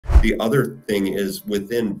The other thing is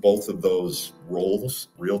within both of those roles,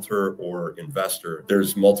 realtor or investor,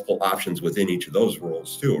 there's multiple options within each of those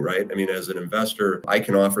roles too, right? I mean, as an investor, I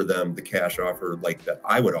can offer them the cash offer like that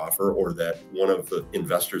I would offer, or that one of the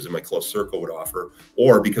investors in my close circle would offer,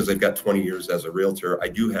 or because I've got 20 years as a realtor, I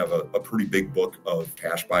do have a pretty big book of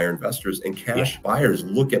cash buyer investors, and cash buyers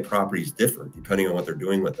look at properties different depending on what they're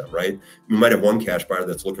doing with them, right? You might have one cash buyer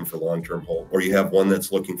that's looking for long-term hold, or you have one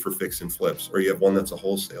that's looking for fix and flips, or you have one that's a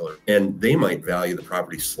wholesaler, and they might value the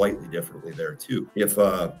property slightly differently there too. If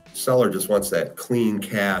a seller just wants that clean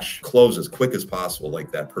cash close as quick as possible,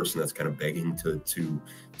 like that person that's kind of begging to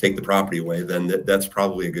take the property away, then that's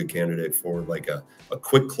probably a good candidate for like a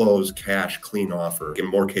quick close cash clean offer. In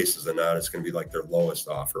more cases than not, it's going to be like their lowest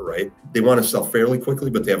offer, right? They want to sell fairly quickly,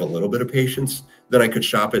 but they have a little bit of patience. Then I could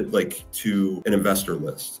shop it like to an investor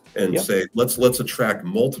list and say, let's attract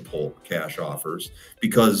multiple cash offers,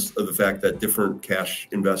 because of the fact that different cash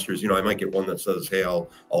investors, I might get one that says, hey, I'll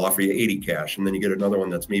offer you 80 cash. And then you get another one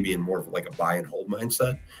that's maybe in more of like a buy and hold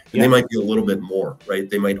mindset. And they might be a little bit more, right?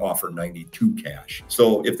 They might offer 92 cash.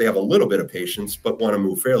 So if they have a little bit of patience, but want to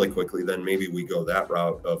move fairly quickly, then maybe we go that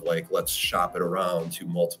route of like, let's shop it around to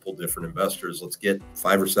multiple different investors. Let's get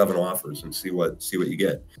 5 or 7 offers and see what you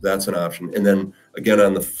get. That's an option. And then again,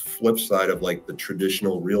 on the flip side of like the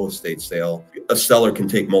traditional real estate sale, a seller can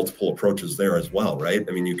take multiple approaches there as well, right?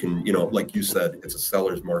 I mean, you can, like you said, it's a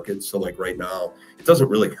seller's market. So like right now, it doesn't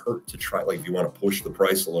really hurt to try, like if you want to push the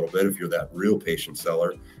price a little bit, if you're that real patient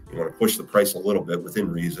seller, you want to push the price a little bit within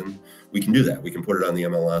reason, we can do that. We can put it on the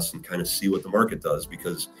MLS and kind of see what the market does,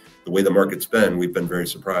 because the way the market's been, we've been very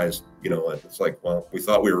surprised. It's like, well, we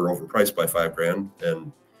thought we were overpriced by $5,000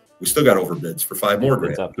 and we still got overbids for $5 more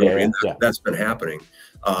grand. That's been happening.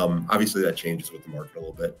 Obviously that changes with the market a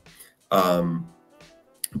little bit.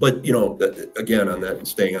 But, again, on that,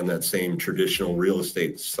 staying on that same traditional real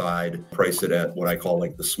estate side, price it at what I call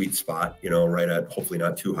like the sweet spot, right at hopefully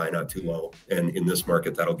not too high, not too low. And in this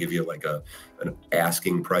market, that'll give you like an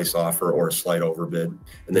asking price offer or a slight overbid.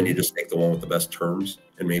 And then you just take the one with the best terms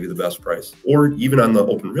and maybe the best price. Or even on the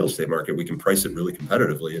open real estate market, we can price it really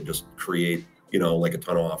competitively and just create like a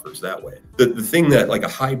ton of offers that way. The thing that like a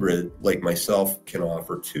hybrid like myself can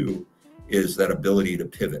offer too is that ability to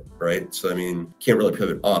pivot, right? So, I mean, can't really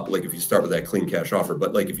pivot up, like if you start with that clean cash offer,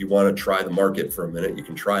 but like if you want to try the market for a minute, you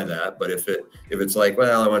can try that. But if it's like,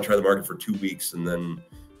 well, I want to try the market for 2 weeks, and then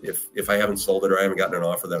if I haven't sold it or I haven't gotten an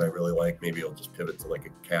offer that I really like, maybe I'll just pivot to like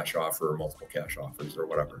a cash offer or multiple cash offers or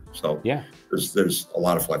whatever. So there's a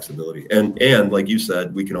lot of flexibility. And like you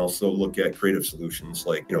said, we can also look at creative solutions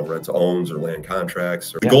like, rent to owns or land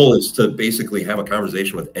contracts. The goal is to basically have a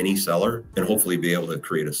conversation with any seller and hopefully be able to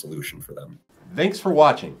create a solution for them. Thanks for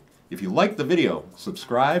watching. If you liked the video,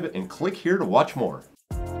 subscribe and click here to watch more.